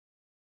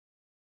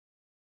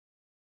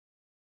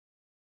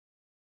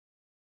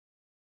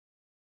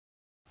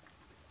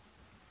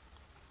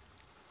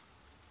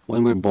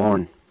When we're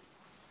born,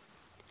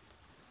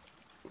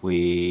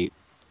 we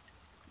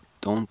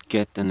don't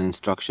get an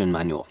instruction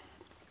manual.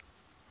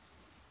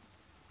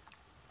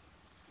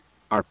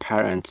 Our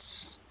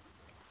parents,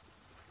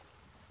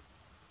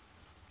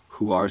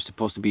 who are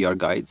supposed to be our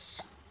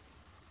guides,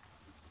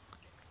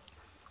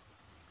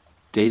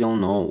 they don't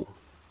know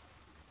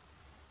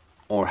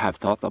or have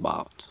thought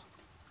about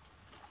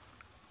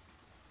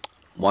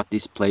what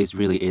this place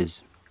really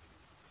is.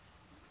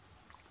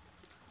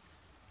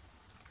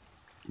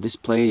 This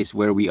place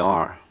where we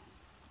are,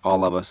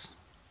 all of us,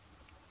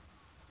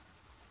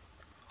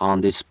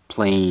 on this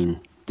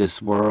plane,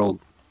 this world,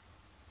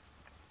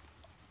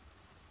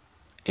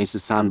 is a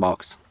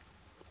sandbox.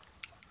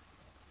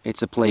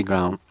 It's a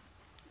playground.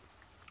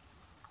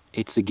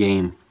 It's a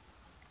game.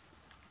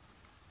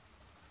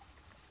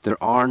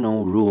 There are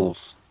no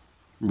rules,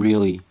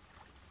 really.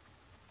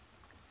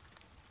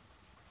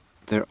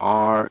 There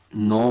are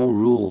no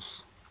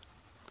rules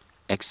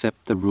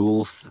except the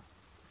rules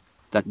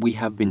that we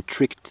have been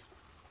tricked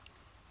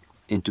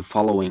into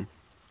following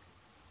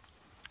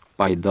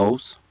by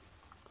those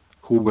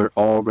who were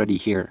already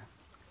here.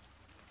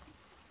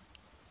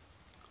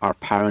 Our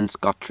parents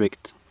got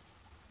tricked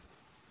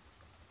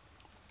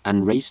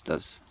and raised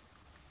us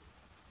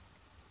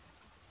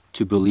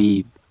to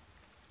believe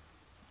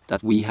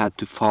that we had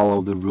to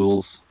follow the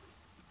rules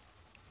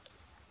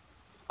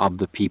of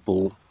the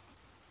people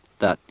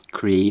that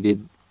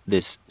created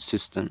this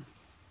system.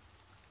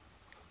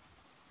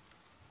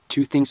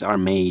 Two things are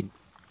made.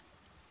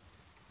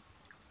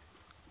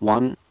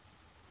 One,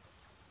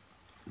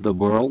 the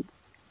world,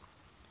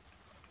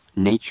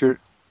 nature,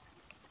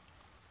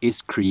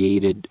 is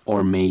created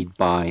or made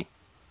by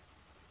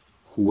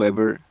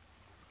whoever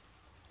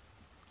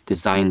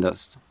designed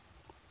us.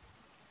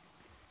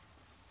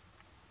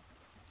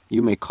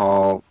 You may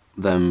call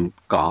them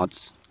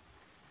gods,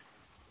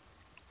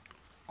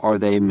 or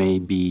they may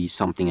be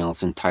something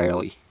else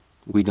entirely.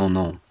 We don't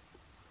know.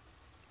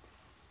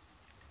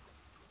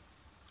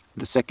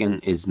 The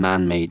second is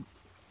man-made.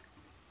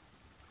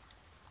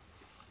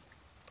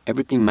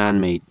 Everything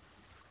man-made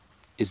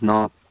is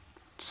not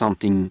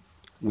something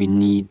we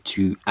need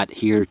to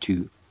adhere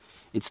to.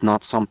 It's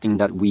not something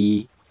that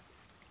we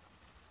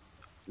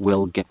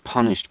will get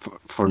punished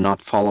for not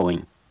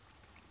following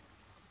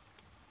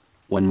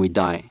when we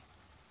die.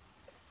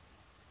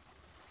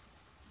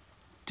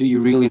 Do you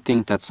really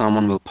think that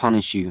someone will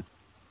punish you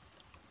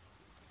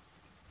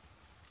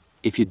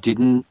if you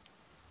didn't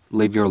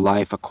live your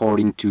life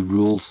according to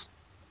rules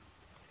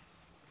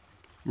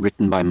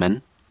written by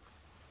men?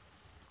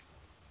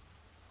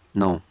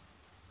 No.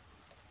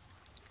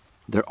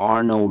 There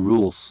are no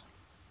rules.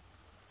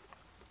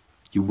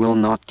 You will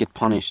not get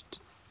punished.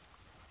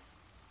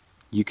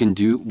 You can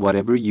do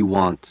whatever you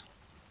want.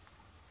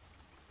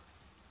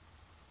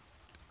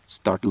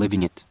 Start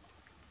living it.